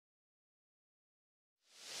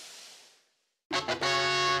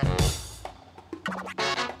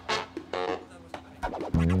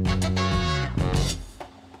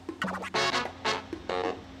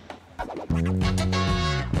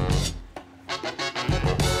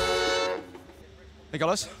Hey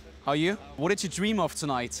Carlos, how are you? What did you dream of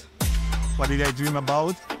tonight? What did I dream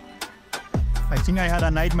about? I think I had a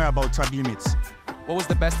nightmare about track limits. What was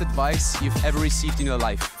the best advice you've ever received in your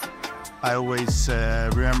life? I always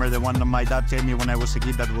remember the one that my dad gave me when I was a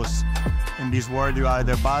kid that was, in this world you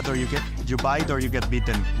either bite or you bite or you get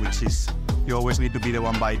bitten, which is, you always need to be the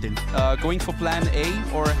one biting. Going for plan A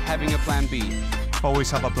or having a plan B? Always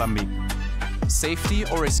have a plan B. Safety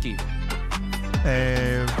or risky?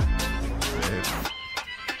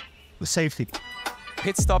 Safety.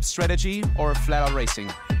 Pit stop strategy or flat out racing?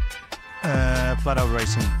 Flat out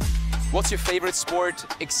racing. What's your favorite sport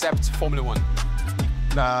except Formula 1?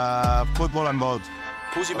 Football and boat.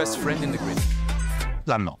 Who's your best friend in the grid?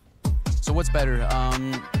 Lando. So what's better,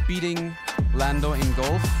 beating Lando in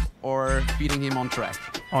golf or beating him on track?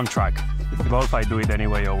 On track. Golf I do it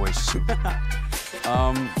anyway, always.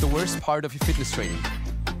 The worst part of your fitness training?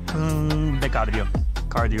 The cardio.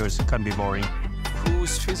 Cardio can be boring.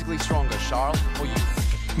 Who's physically stronger, Charles or you?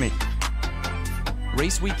 Me.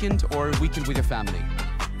 Race weekend or weekend with your family?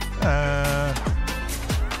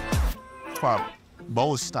 Well,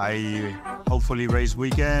 both. I hopefully race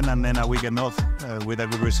weekend and then a weekend off with a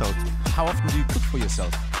good result. How often do you cook for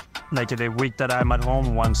yourself? Like the week that I'm at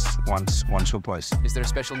home, once or twice. Is there a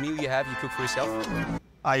special meal you cook for yourself?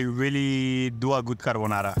 I really do a good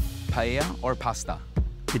carbonara. Paella or pasta?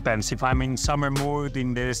 Depends. If I'm in summer mood,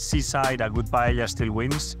 in the seaside, a good paella still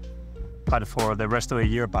wins. But for the rest of the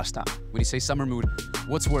year, pasta. When you say summer mood,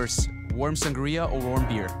 what's worse, warm sangria or warm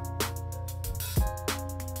beer?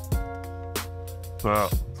 Well,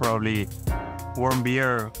 probably warm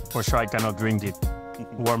beer, for sure I cannot drink it.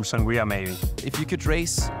 Warm sangria maybe. If you could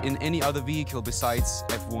race in any other vehicle besides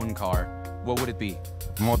F1 car, what would it be?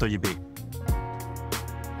 MotoGP.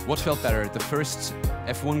 What felt better, the first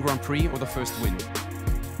F1 Grand Prix or the first win?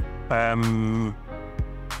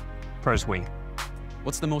 First win.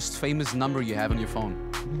 What's the most famous number you have on your phone?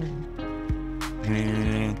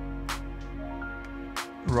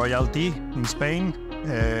 Royalty in Spain.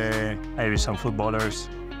 Maybe some footballers.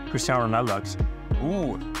 Cristiano Ronaldo.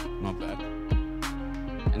 Ooh, not bad.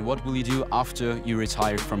 And what will you do after you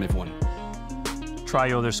retire from F1?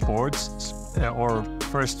 Try other sports, or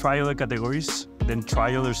first try other categories, then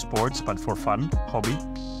try other sports, but for fun, hobby,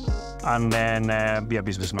 and then be a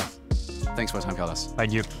businessman. Thanks for your time, Carlos.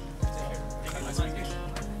 Thank you.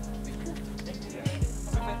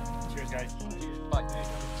 Cheers, guys. Bye.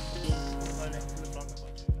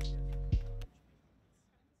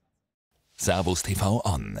 Servus TV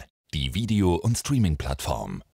On, die Video- und Streaming-Plattform.